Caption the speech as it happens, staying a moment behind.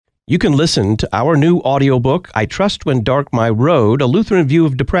You can listen to our new audiobook, I Trust When Dark My Road, A Lutheran View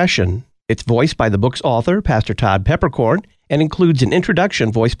of Depression. It's voiced by the book's author, Pastor Todd Peppercorn, and includes an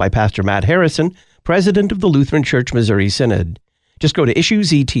introduction voiced by Pastor Matt Harrison, president of the Lutheran Church Missouri Synod. Just go to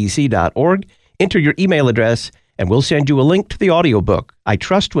issuesetc.org, enter your email address, and we'll send you a link to the audiobook, I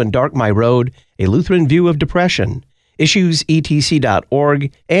Trust When Dark My Road, A Lutheran View of Depression.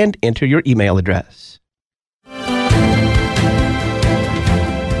 Issuesetc.org, and enter your email address.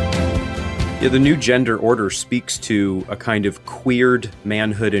 Yeah, the new gender order speaks to a kind of queered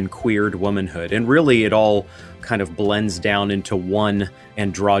manhood and queered womanhood, and really it all kind of blends down into one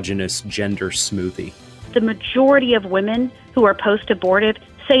androgynous gender smoothie. The majority of women who are post-abortive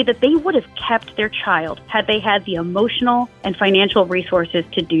say that they would have kept their child had they had the emotional and financial resources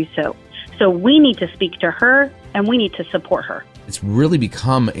to do so. So we need to speak to her, and we need to support her. It's really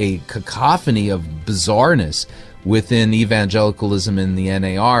become a cacophony of bizarreness within evangelicalism in the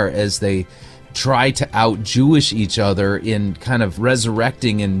NAR as they try to out-Jewish each other in kind of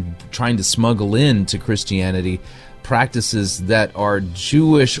resurrecting and trying to smuggle into Christianity practices that are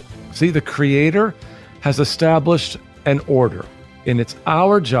Jewish. See, the Creator has established an order, and it's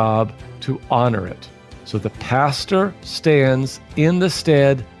our job to honor it. So the pastor stands in the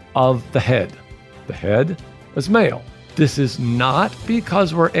stead of the head. The head is male. This is not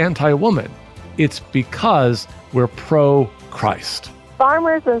because we're anti-woman. It's because we're pro-Christ.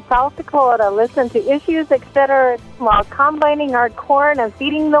 Farmers in South Dakota listen to Issues Etc. while combining our corn and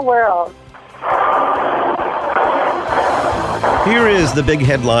feeding the world. Here is the big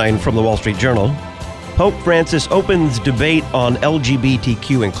headline from the Wall Street Journal. Pope Francis opens debate on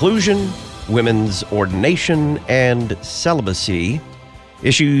LGBTQ inclusion, women's ordination, and celibacy.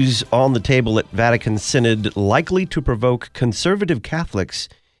 Issues on the table at Vatican Synod likely to provoke conservative Catholics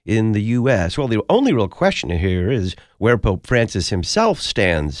in the U.S. Well, the only real question here is where Pope Francis himself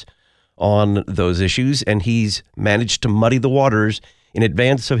stands on those issues, and he's managed to muddy the waters in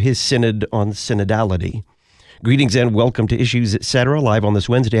advance of his synod on synodality. Greetings and welcome to Issues Etc. live on this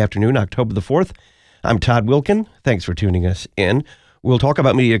Wednesday afternoon, October the 4th. I'm Todd Wilkin. Thanks for tuning us in. We'll talk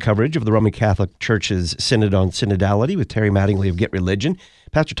about media coverage of the Roman Catholic Church's Synod on Synodality with Terry Mattingly of Get Religion.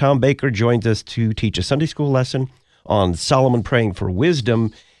 Pastor Tom Baker joins us to teach a Sunday school lesson on Solomon praying for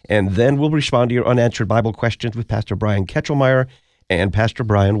wisdom, and then we'll respond to your unanswered Bible questions with Pastor Brian Ketchelmeyer and Pastor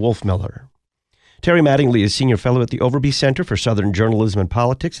Brian Wolfmiller. Terry Mattingly is Senior Fellow at the Overby Center for Southern Journalism and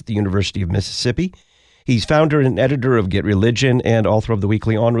Politics at the University of Mississippi. He's founder and editor of Get Religion and author of the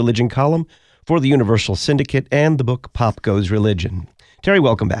weekly On Religion column for the Universal Syndicate and the book Pop Goes Religion. Terry,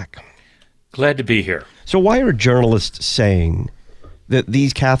 welcome back. Glad to be here. So why are journalists saying that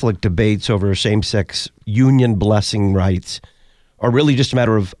these Catholic debates over same-sex union blessing rights are really just a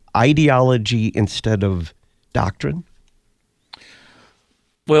matter of ideology instead of doctrine?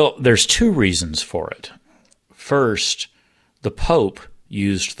 Well, there's two reasons for it. First, the Pope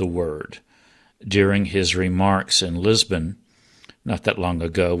used the word during his remarks in Lisbon not that long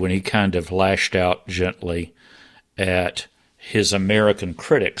ago when he kind of lashed out gently at his American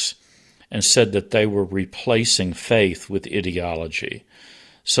critics and said that they were replacing faith with ideology.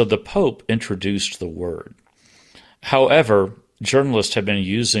 So the Pope introduced the word. However, journalists have been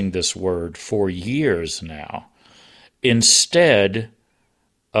using this word for years now instead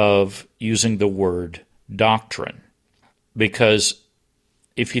of using the word doctrine. Because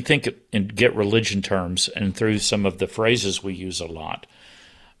if you think in Get Religion terms and through some of the phrases we use a lot,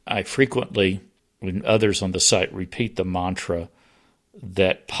 I frequently, when others on the site, repeat the mantra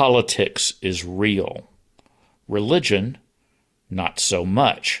that politics is real. Religion, not so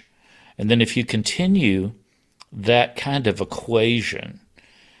much. And then if you continue that kind of equation,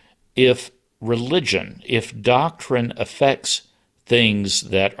 if religion, if doctrine affects things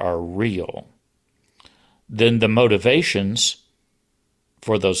that are real, then the motivations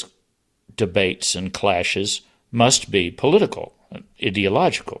for those debates and clashes must be political,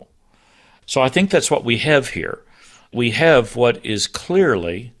 ideological. So I think that's what we have here. We have what is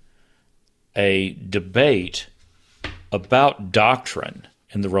clearly a debate about doctrine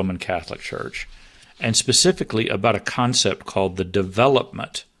in the Roman Catholic Church, and specifically about a concept called the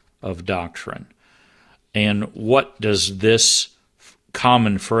development of doctrine. And what does this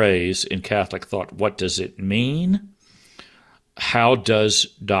common phrase in Catholic thought, what does it mean? How does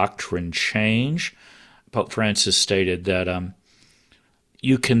doctrine change? Pope Francis stated that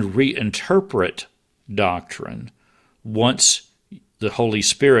you can reinterpret doctrine once the Holy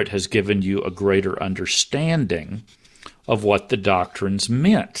Spirit has given you a greater understanding of what the doctrines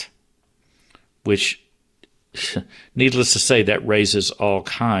meant, which, needless to say, that raises all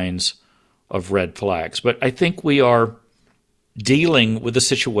kinds of red flags. But I think we are dealing with a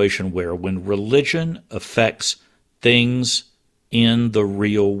situation where when religion affects things in the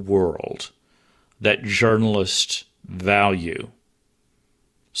real world that journalists value,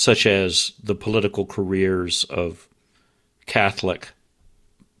 such as the political careers of Catholic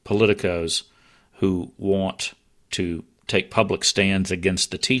politicos who want to take public stands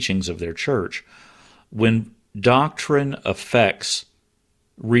against the teachings of their church, when doctrine affects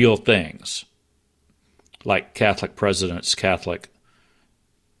real things, like Catholic presidents, Catholic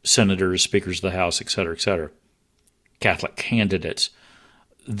senators, speakers of the House, etc., Catholic candidates,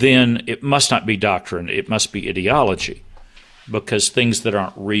 then it must not be doctrine, it must be ideology, because things that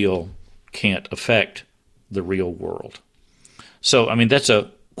aren't real can't affect the real world. So, I mean, that's a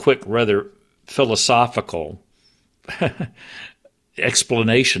quick, rather philosophical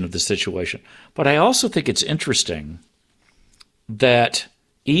explanation of the situation. But I also think it's interesting that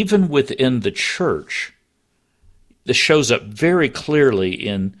even within the church, this shows up very clearly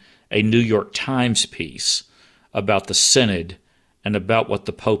in a New York Times piece about the Synod and about what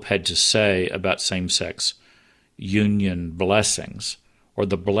the Pope had to say about same-sex union blessings, or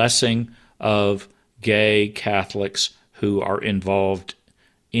the blessing of gay Catholics who are involved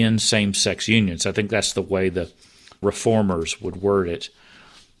in same-sex unions. I think that's the way the reformers would word it.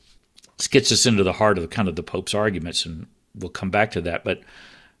 This gets us into the heart of kind of the Pope's arguments, and we'll come back to that. But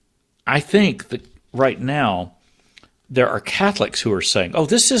I think that right now there are Catholics who are saying, oh,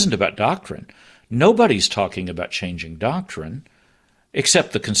 this isn't about doctrine. Nobody's talking about changing doctrine,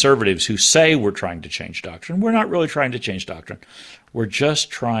 except the conservatives who say we're trying to change doctrine. We're not really trying to change doctrine. We're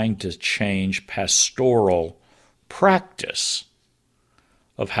just trying to change pastoral practice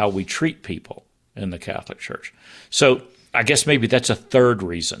of how we treat people in the Catholic Church. So I guess maybe that's a third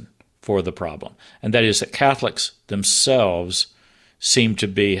reason for the problem, and that is that Catholics themselves seem to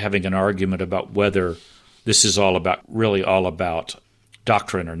be having an argument about whether this is really all about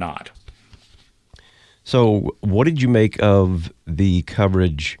doctrine or not. So what did you make of the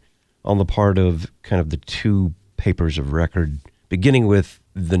coverage on the part of kind of the two papers of record, beginning with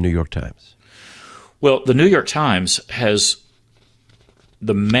the New York Times? Well, the New York Times has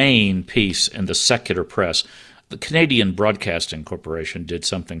the main piece in the secular press. The Canadian Broadcasting Corporation did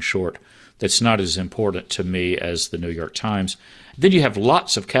something short that's not as important to me as the New York Times. Then you have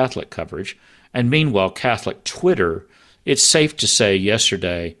lots of Catholic coverage, and meanwhile, Catholic Twitter, it's safe to say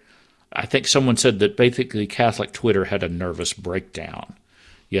yesterday, I think someone said that basically Catholic Twitter had a nervous breakdown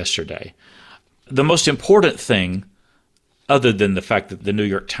yesterday. The most important thing, other than the fact that the New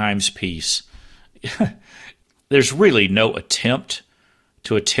York Times piece, there's really no attempt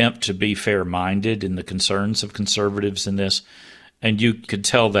to be fair-minded in the concerns of conservatives in this. And you could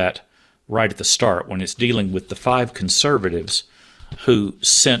tell that right at the start when it's dealing with the 5 conservatives who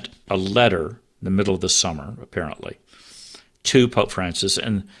sent a letter in the middle of the summer, apparently, to Pope Francis.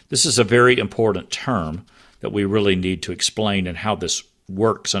 And this is a very important term that we really need to explain and how this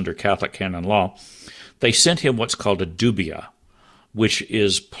works under Catholic canon law. They sent him what's called a dubia, which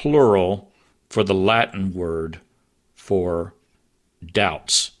is plural for the Latin word for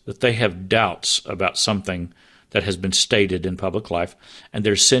doubts, that they have doubts about something that has been stated in public life, and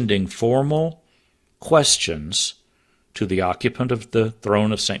they're sending formal questions to the occupant of the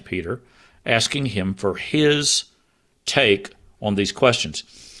throne of St. Peter, asking him for his take on these questions.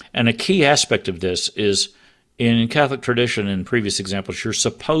 And a key aspect of this is, in Catholic tradition and previous examples, you're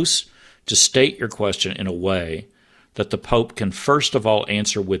supposed to state your question in a way that the Pope can first of all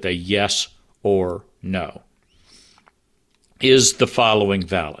answer with a yes or no. Is the following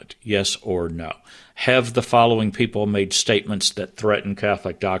valid? Yes or no? Have the following people made statements that threaten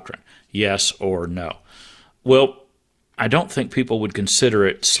Catholic doctrine? Yes or no? Well, I don't think people would consider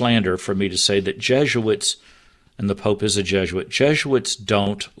it slander for me to say that Jesuits, and the Pope is a Jesuit, Jesuits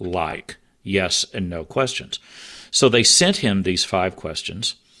don't like yes and no questions. So they sent him these 5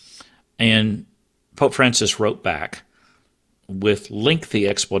 questions, and Pope Francis wrote back with lengthy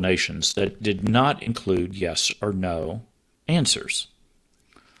explanations that did not include yes or no answers.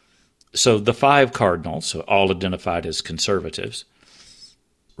 So the 5 cardinals, all identified as conservatives,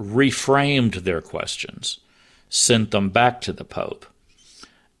 reframed their questions, sent them back to the Pope.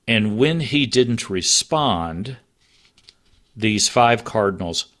 And when he didn't respond, these 5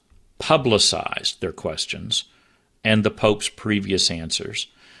 cardinals publicized their questions and the Pope's previous answers.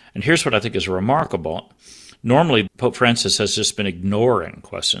 And here's what I think is remarkable. Normally, Pope Francis has just been ignoring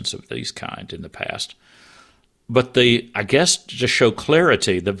questions of these kind in the past. But I guess to show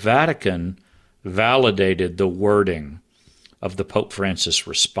clarity, the Vatican validated the wording of the Pope Francis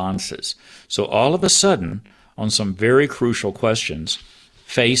responses. So all of a sudden, on some very crucial questions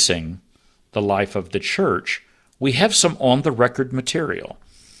facing the life of the Church, we have some on-the-record material.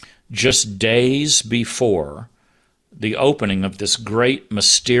 Just days before the opening of this great,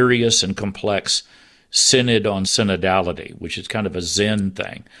 mysterious, and complex Synod on Synodality, which is kind of a Zen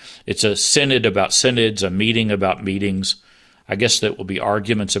thing. It's a synod about synods, a meeting about meetings. I guess that will be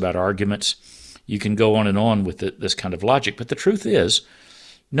arguments about arguments. You can go on with this kind of logic. But the truth is,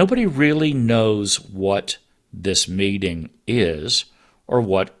 nobody really knows what this meeting is or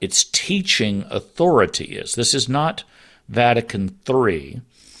what its teaching authority is. This is not Vatican III,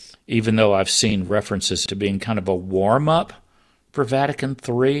 even though I've seen references to being kind of a warm-up for Vatican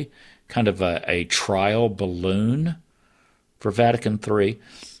III, kind of a trial balloon for Vatican III.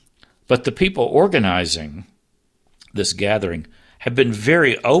 But the people organizing this gathering have been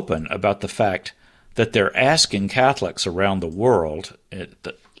very open about the fact that they're asking Catholics around the world at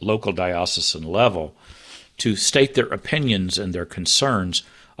the local diocesan level to state their opinions and their concerns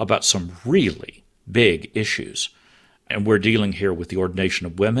about some really big issues. And we're dealing here with the ordination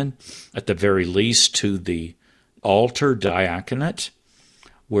of women, at the very least to the altar diaconate.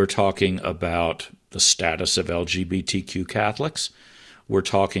 We're talking about the status of LGBTQ Catholics. We're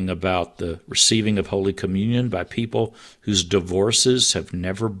talking about the receiving of Holy Communion by people whose divorces have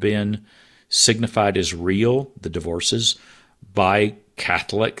never been signified as real, the divorces by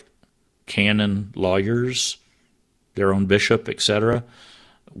Catholic canon lawyers, their own bishop, etc.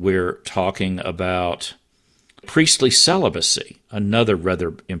 We're talking about priestly celibacy, another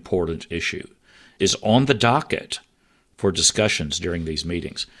rather important issue, is on the docket for discussions during these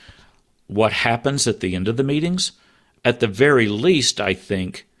meetings. What happens at the end of the meetings? At the very least, I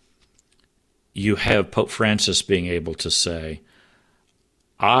think you have Pope Francis being able to say,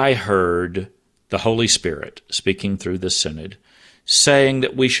 I heard the Holy Spirit speaking through the Synod saying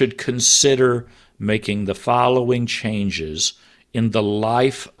that we should consider making the following changes in the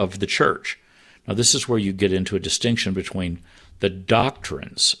life of the Church. Now, this is where you get into a distinction between the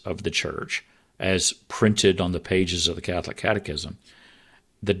doctrines of the Church, as printed on the pages of the Catholic Catechism,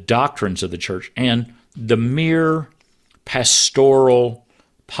 the doctrines of the Church, and the mere pastoral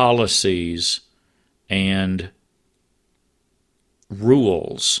policies and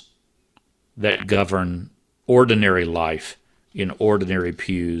rules that govern ordinary life in ordinary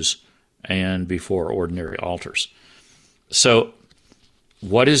pews and before ordinary altars. So,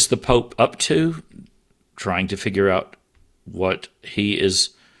 what is the Pope up to? Trying to figure out what he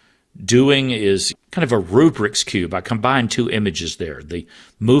is doing is kind of a Rubik's Cube. I combined two images there, the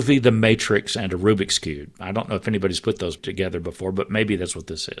movie The Matrix and a Rubik's Cube. I don't know if anybody's put those together before, but maybe that's what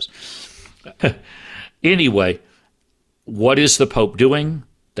this is. Anyway, what is the Pope doing?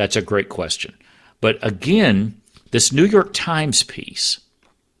 That's a great question. But again, this New York Times piece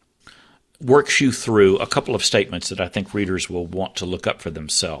works you through a couple of statements that I think readers will want to look up for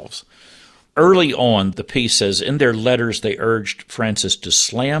themselves. Early on, the piece says, in their letters, they urged Francis to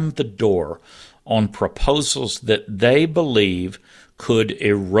slam the door on proposals that they believe could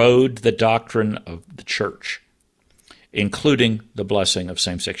erode the doctrine of the Church, including the blessing of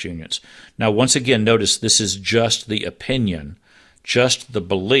same-sex unions. Now, once again, notice this is just the opinion, just the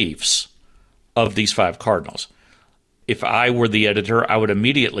beliefs of these five cardinals. If I were the editor, I would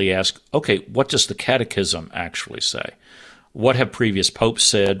immediately ask, okay, what does the Catechism actually say? What have previous popes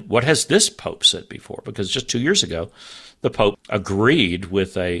said? What has this pope said before? Because just 2 years ago, the Pope agreed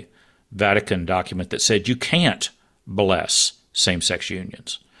with a Vatican document that said you can't bless same-sex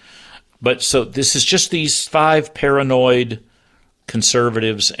unions. But so this is just these five paranoid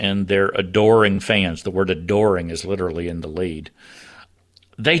conservatives and their adoring fans. The word adoring is literally in the lead.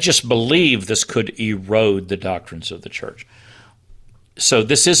 They just believe this could erode the doctrines of the Church. So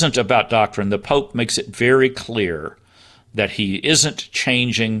this isn't about doctrine. The Pope makes it very clear that he isn't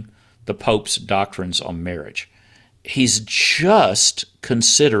changing the Pope's doctrines on marriage. He's just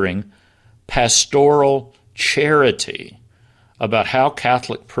considering pastoral charity about how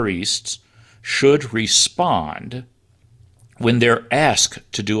Catholic priests should respond when they're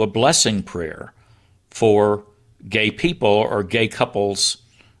asked to do a blessing prayer for gay people or gay couples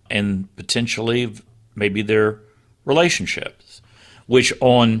and potentially maybe their relationships, which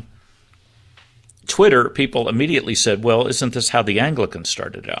on Twitter, people immediately said, well, isn't this how the Anglicans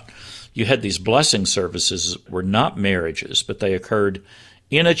started out? You had these blessing services were not marriages, but they occurred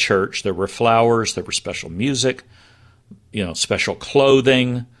in a church. There were flowers, there were special music, special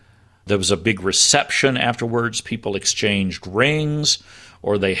clothing. There was a big reception afterwards. People exchanged rings,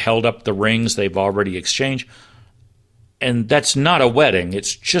 or they held up the rings they've already exchanged. And that's not a wedding,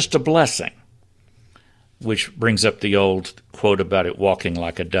 it's just a blessing. Which brings up the old quote about it walking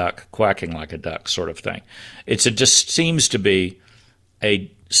like a duck, quacking like a duck sort of thing. It just seems to be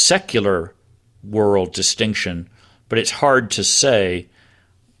a secular world distinction, but it's hard to say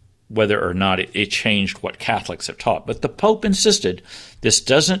whether or not it changed what Catholics have taught. But the Pope insisted this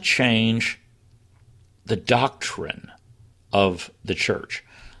doesn't change the doctrine of the Church.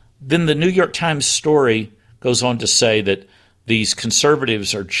 Then the New York Times story goes on to say that these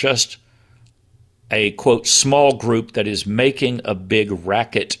conservatives are just a, quote, small group that is making a big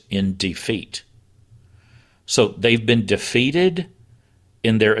racket in defeat. So they've been defeated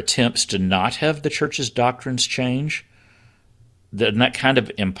in their attempts to not have the Church's doctrines change. Doesn't that kind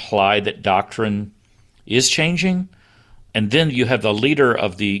of imply that doctrine is changing? And then you have the leader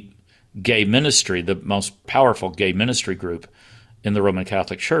of the gay ministry, the most powerful gay ministry group in the Roman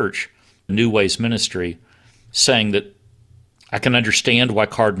Catholic Church, New Ways Ministry, saying that I can understand why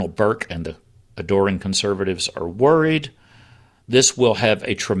Cardinal Burke and the adoring conservatives are worried. This will have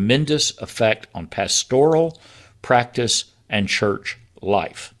a tremendous effect on pastoral practice and church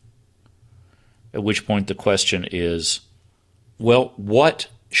life. At which point the question is, well, what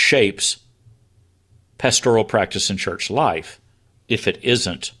shapes pastoral practice and church life if it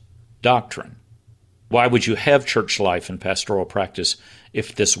isn't doctrine? Why would you have church life and pastoral practice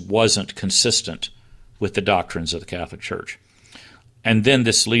if this wasn't consistent with the doctrines of the Catholic Church? And then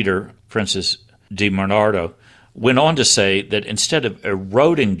this leader, Francis de Bernardo, went on to say that instead of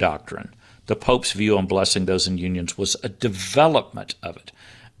eroding doctrine, the Pope's view on blessing those in unions was a development of it.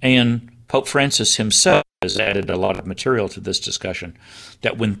 And Pope Francis himself has added a lot of material to this discussion,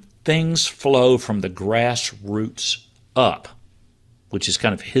 that when things flow from the grassroots up, which is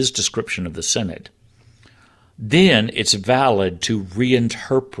kind of his description of the Synod, then it's valid to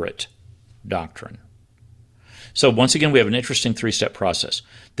reinterpret doctrine. So once again, we have an interesting three-step process.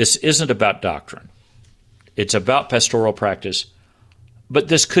 This isn't about doctrine. It's about pastoral practice, but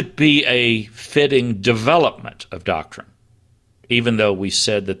this could be a fitting development of doctrine, even though we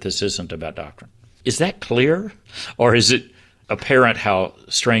said that this isn't about doctrine. Is that clear? Or is it apparent how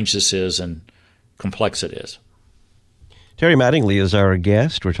strange this is and complex it is? Terry Mattingly is our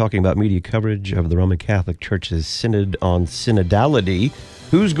guest. We're talking about media coverage of the Roman Catholic Church's Synod on Synodality.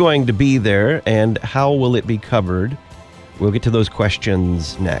 Who's going to be there and how will it be covered? We'll get to those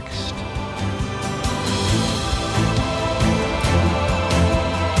questions next.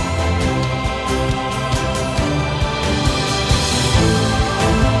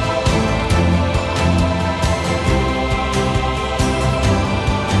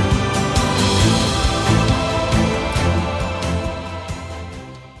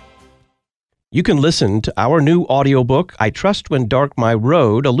 You can listen to our new audiobook, I Trust When Dark My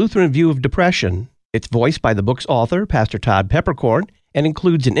Road, A Lutheran View of Depression. It's voiced by the book's author, Pastor Todd Peppercorn, and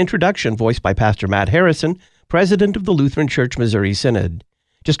includes an introduction voiced by Pastor Matt Harrison, president of the Lutheran Church Missouri Synod.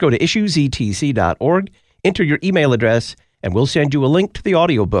 Just go to issuesetc.org, enter your email address, and we'll send you a link to the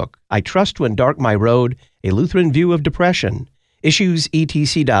audiobook, I Trust When Dark My Road, A Lutheran View of Depression.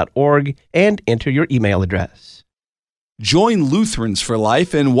 Issuesetc.org, and enter your email address. Join Lutherans for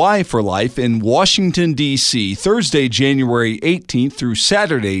Life and Why for Life in Washington, D.C., Thursday, January 18th through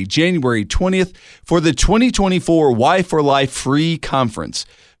Saturday, January 20th for the 2024 Why for Life Free Conference.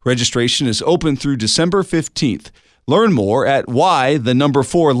 Registration is open through December 15th. Learn more at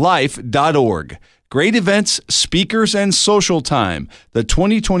why4life.org. Great events, speakers, and social time. The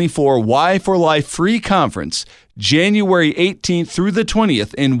 2024 Why for Life Free Conference, January 18th through the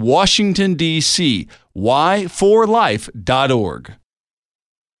 20th in Washington, D.C., why4life.org.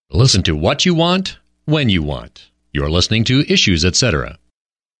 Listen to what you want, when you want. You're listening to Issues, Etc.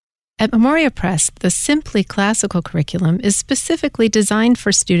 At Memoria Press, the Simply Classical curriculum is specifically designed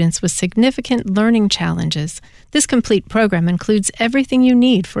for students with significant learning challenges. This complete program includes everything you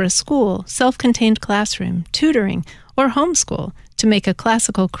need for a school, self-contained classroom, tutoring, or homeschool to make a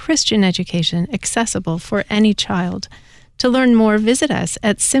classical Christian education accessible for any child. To learn more, visit us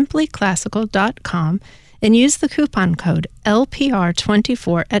at simplyclassical.com and use the coupon code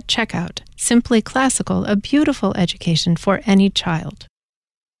LPR24 at checkout. Simply Classical, a beautiful education for any child.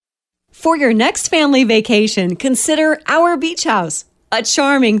 For your next family vacation, consider our beach house. A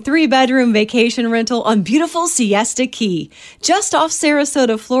charming 3-bedroom vacation rental on beautiful Siesta Key. Just off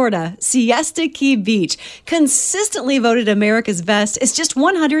Sarasota, Florida, Siesta Key Beach, consistently voted America's best, is just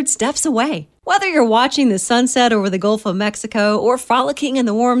 100 steps away. Whether you're watching the sunset over the Gulf of Mexico or frolicking in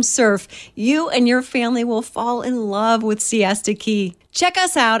the warm surf, you and your family will fall in love with Siesta Key. Check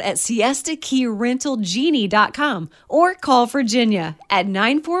us out at siestakeyrentalgenie.com or call Virginia at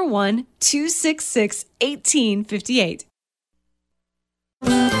 941-266-1858.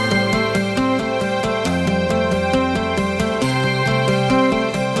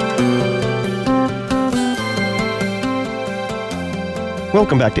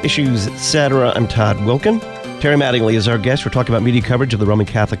 Welcome back to Issues Etc. I'm Todd Wilkin. Terry Mattingly is our guest. We're talking about media coverage of the Roman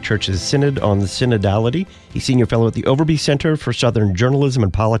Catholic Church's Synod on the Synodality. He's Senior Fellow at the Overby Center for Southern Journalism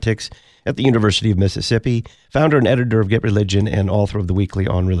and Politics at the University of Mississippi, founder and editor of Get Religion, and author of the weekly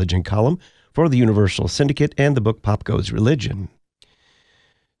On Religion column for the Universal Syndicate and the book Pop Goes Religion.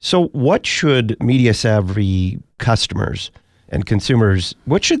 So what should media-savvy customers and consumers,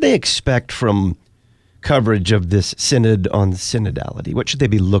 what should they expect from coverage of this Synod on Synodality? What should they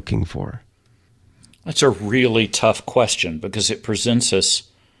be looking for? That's a really tough question because it presents us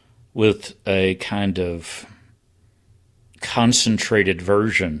with a kind of concentrated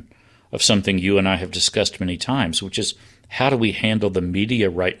version of something you and I have discussed many times, which is how do we handle the media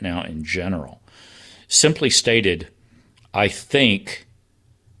right now in general? Simply stated, I think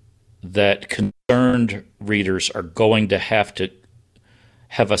that concerned readers are going to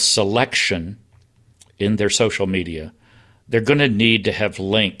have a selection in their social media. They're going to need to have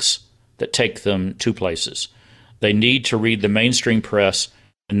links that take them two places. They need to read the mainstream press,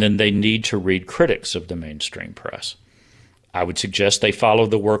 and then they need to read critics of the mainstream press. I would suggest they follow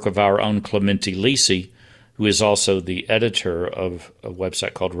the work of our own Clementi Lisi, who is also the editor of a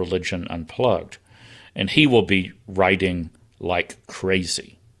website called Religion Unplugged. And he will be writing like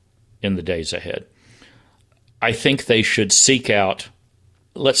crazy in the days ahead. I think they should seek out,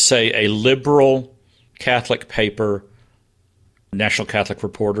 let's say, a liberal Catholic paper. National Catholic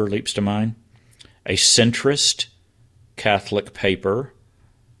Reporter leaps to mind. A centrist Catholic paper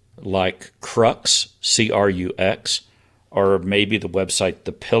like Crux, C-R-U-X, or maybe the website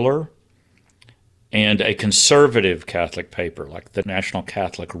The Pillar, and a conservative Catholic paper like the National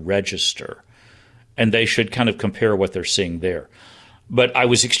Catholic Register. And they should kind of compare what they're seeing there. But I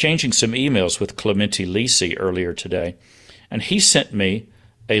was exchanging some emails with Clementi Lisi earlier today, and he sent me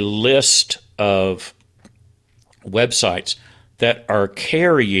a list of websites that are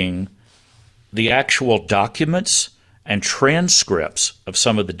carrying the actual documents and transcripts of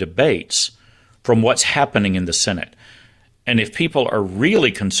some of the debates from what's happening in the Senate. And if people are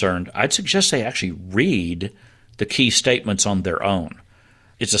really concerned, I'd suggest they actually read the key statements on their own.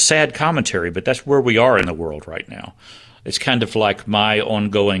 It's a sad commentary, but that's where we are in the world right now. It's kind of like my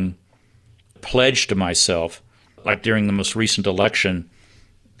ongoing pledge to myself. Like during the most recent election,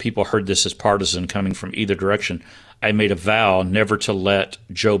 people heard this as partisan coming from either direction. I made a vow never to let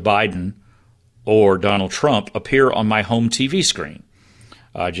Joe Biden or Donald Trump appear on my home TV screen.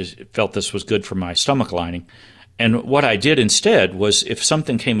 I just felt this was good for my stomach lining. And what I did instead was if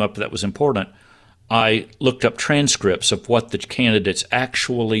something came up that was important, I looked up transcripts of what the candidates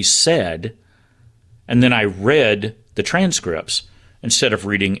actually said, and then I read the transcripts instead of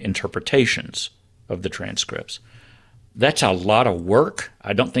reading interpretations of the transcripts. That's a lot of work.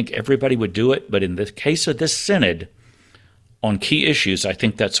 I don't think everybody would do it, but in the case of this Synod, on key issues, I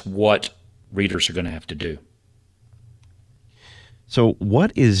think that's what readers are going to have to do. So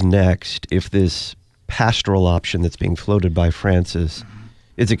what is next if this pastoral option that's being floated by Francis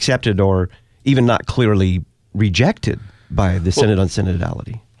is accepted or even not clearly rejected by the Synod on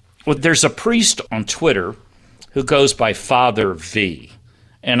Synodality? Well, there's a priest on Twitter who goes by Father V,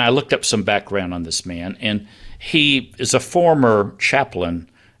 and I looked up some background on this man, and he is a former chaplain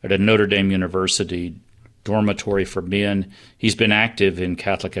at a Notre Dame University dormitory for men. He's been active in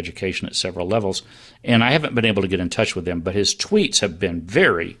Catholic education at several levels, and I haven't been able to get in touch with him, but his tweets have been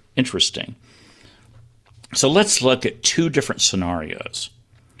very interesting. So let's look at two different scenarios.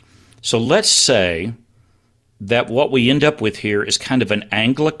 So let's say that what we end up with here is kind of an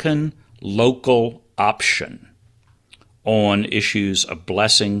Anglican local option on issues of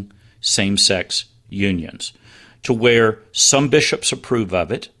blessing same-sex unions, to where some bishops approve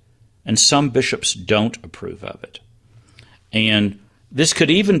of it and some bishops don't approve of it. And this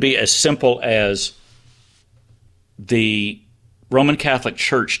could even be as simple as the Roman Catholic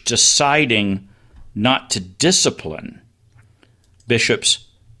Church deciding not to discipline bishops,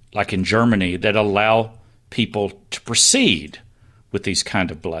 like in Germany, that allow people to proceed with these kind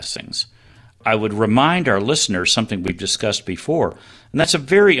of blessings. I would remind our listeners something we've discussed before, and that's a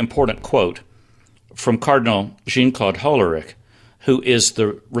very important quote from Cardinal Jean-Claude Hollerich, who is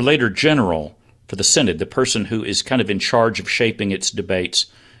the Relator General for the Synod, the person who is kind of in charge of shaping its debates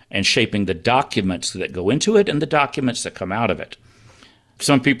and shaping the documents that go into it and the documents that come out of it.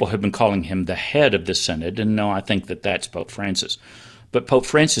 Some people have been calling him the head of the Synod, and no, I think that that's Pope Francis. But Pope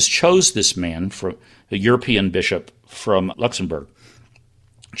Francis chose this man, for a European bishop from Luxembourg,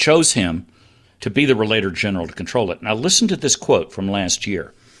 chose him to be the Relator General to control it. Now listen to this quote from last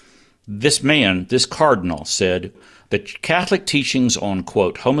year. This man, this cardinal, said, "The Catholic teachings on,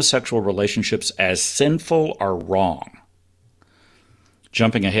 quote, homosexual relationships as sinful are wrong.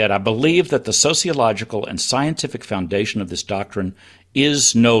 Jumping ahead, I believe that the sociological and scientific foundation of this doctrine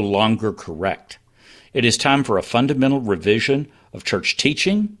is no longer correct. It is time for a fundamental revision of church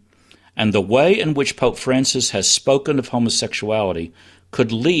teaching, and the way in which Pope Francis has spoken of homosexuality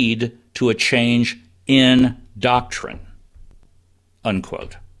could lead to a change in doctrine."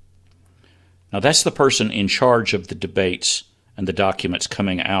 Unquote. Now that's the person in charge of the debates and the documents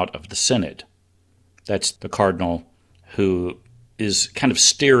coming out of the Synod. That's the cardinal who is kind of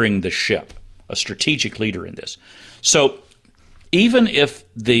steering the ship, a strategic leader in this. So even if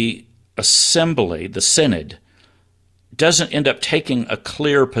the assembly, the Synod, doesn't end up taking a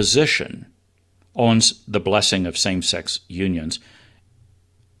clear position on the blessing of same-sex unions,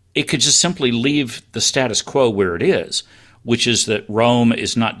 it could just simply leave the status quo where it is, which is that Rome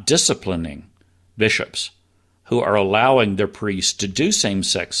is not disciplining bishops who are allowing their priests to do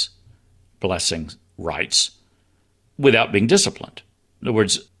same-sex blessing rites without being disciplined. In other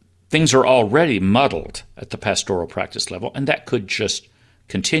words, things are already muddled at the pastoral practice level, and that could just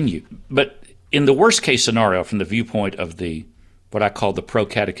continue. But in the worst case scenario, from the viewpoint of the what I call the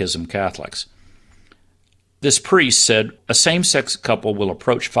pro-catechism Catholics, this priest said a same-sex couple will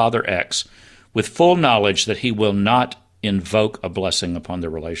approach Father X with full knowledge that he will not invoke a blessing upon their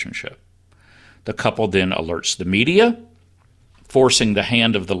relationship. The couple then alerts the media, forcing the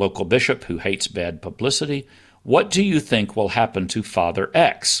hand of the local bishop who hates bad publicity. What do you think will happen to Father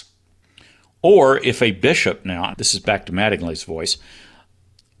X? Or if a bishop, now this is back to Mattingly's voice,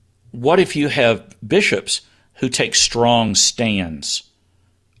 what if you have bishops who take strong stands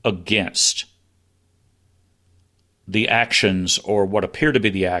against the actions or what appear to be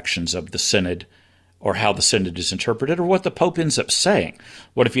the actions of the Synod, or how the Synod is interpreted, or what the Pope ends up saying?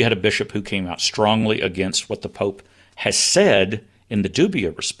 What if you had a bishop who came out strongly against what the Pope has said in the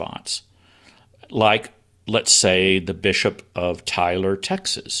dubia response? Like, let's say, the Bishop of Tyler,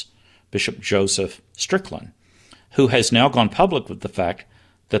 Texas, Bishop Joseph Strickland, who has now gone public with the fact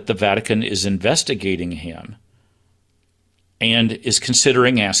that the Vatican is investigating him and is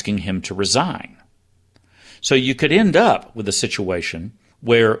considering asking him to resign. So you could end up with a situation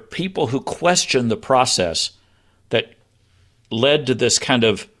where people who question the process that led to this kind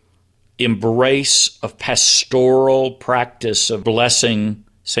of embrace of pastoral practice of blessing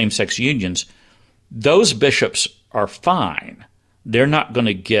same-sex unions, those bishops are fine. They're not going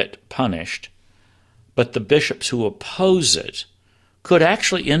to get punished. But the bishops who oppose it could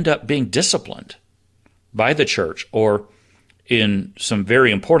actually end up being disciplined by the church, or in some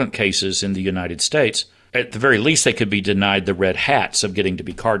very important cases in the United States, at the very least, they could be denied the red hats of getting to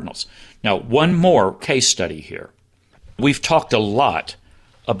be cardinals. Now, one more case study here. We've talked a lot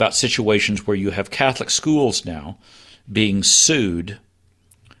about situations where you have Catholic schools now being sued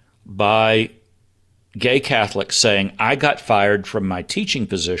by gay Catholics saying, I got fired from my teaching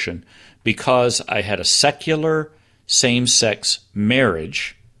position because I had a secular same-sex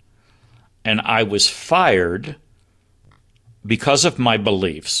marriage, and I was fired because of my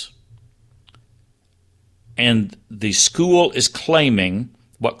beliefs. And the school is claiming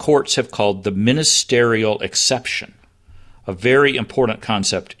what courts have called the ministerial exception, a very important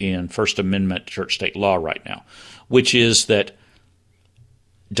concept in First Amendment church-state law right now, which is that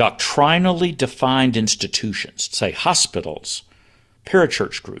doctrinally defined institutions, say hospitals,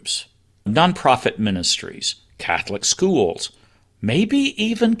 parachurch groups, nonprofit ministries, Catholic schools, maybe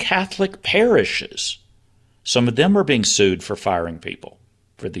even Catholic parishes, some of them are being sued for firing people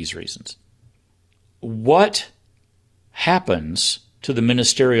for these reasons. What happens to the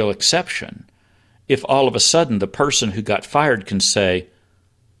ministerial exception if all of a sudden the person who got fired can say,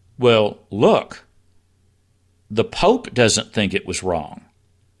 well, look, the Pope doesn't think it was wrong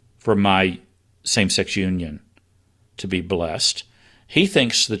for my same-sex union to be blessed. He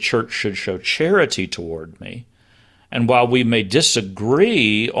thinks the church should show charity toward me. And while we may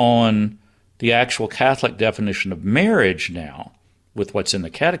disagree on the actual Catholic definition of marriage now with what's in the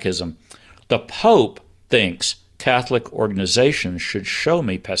Catechism, the Pope thinks Catholic organizations should show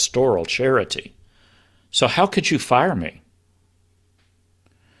me pastoral charity. So how could you fire me?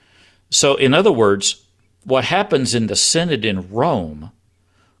 So in other words, what happens in the Synod in Rome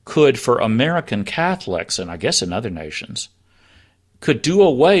could, for American Catholics, and I guess in other nations, could do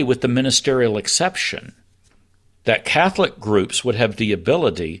away with the ministerial exception that Catholic groups would have the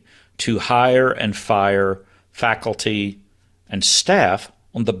ability to hire and fire faculty and staff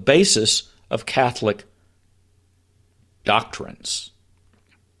on the basis of Catholic doctrines.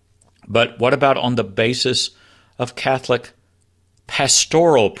 But what about on the basis of Catholic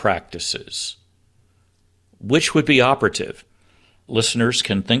pastoral practices? Which would be operative? Listeners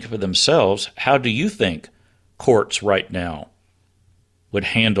can think for themselves, how do you think courts right now would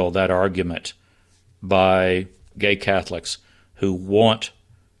handle that argument by gay Catholics who want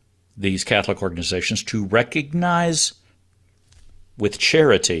these Catholic organizations to recognize with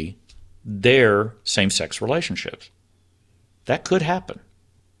charity their same-sex relationships. That could happen.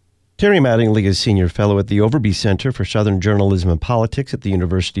 Terry Mattingly is Senior Fellow at the Overby Center for Southern Journalism and Politics at the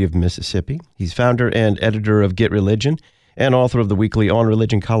University of Mississippi. He's founder and editor of Get Religion and author of the weekly On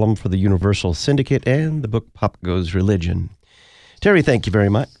Religion column for the Universal Syndicate and the book Pop Goes Religion. Terry, thank you very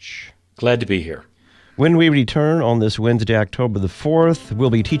much. Glad to be here. When we return on this Wednesday, October the 4th, we'll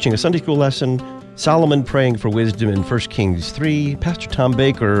be teaching a Sunday school lesson, Solomon Praying for Wisdom in 1 Kings 3. Pastor Tom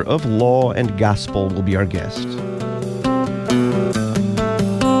Baker of Law and Gospel will be our guest.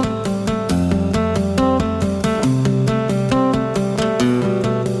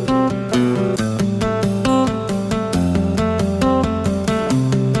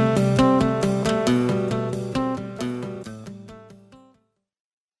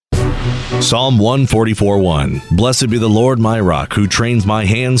 Psalm 144:1. Blessed be the Lord my rock, who trains my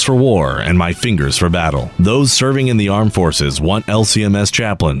hands for war and my fingers for battle. Those serving in the armed forces want LCMS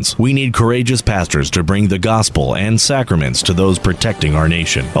chaplains. We need courageous pastors to bring the gospel and sacraments to those protecting our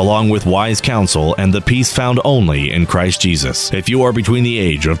nation, along with wise counsel and the peace found only in Christ Jesus. If you are between the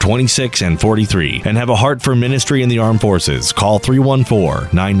age of 26 and 43 and have a heart for ministry in the armed forces, call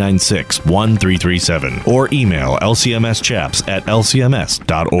 314-996-1337 or email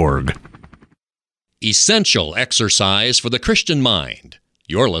lcmschaps@lcms.org. Essential exercise for the Christian mind.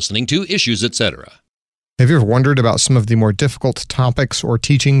 You're listening to Issues, Etc. Have you ever wondered about some of the more difficult topics or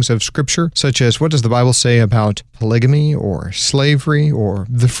teachings of Scripture, such as what does the Bible say about polygamy or slavery or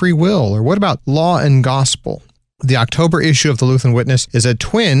the free will, or what about law and gospel? The October issue of the Lutheran Witness is a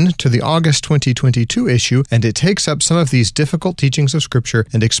twin to the August 2022 issue, and it takes up some of these difficult teachings of Scripture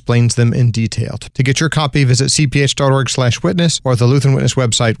and explains them in detail. To get your copy, visit cph.org/witness or the Lutheran Witness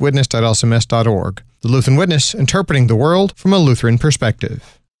website, witness.lcms.org. The Lutheran Witness, interpreting the world from a Lutheran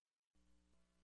perspective.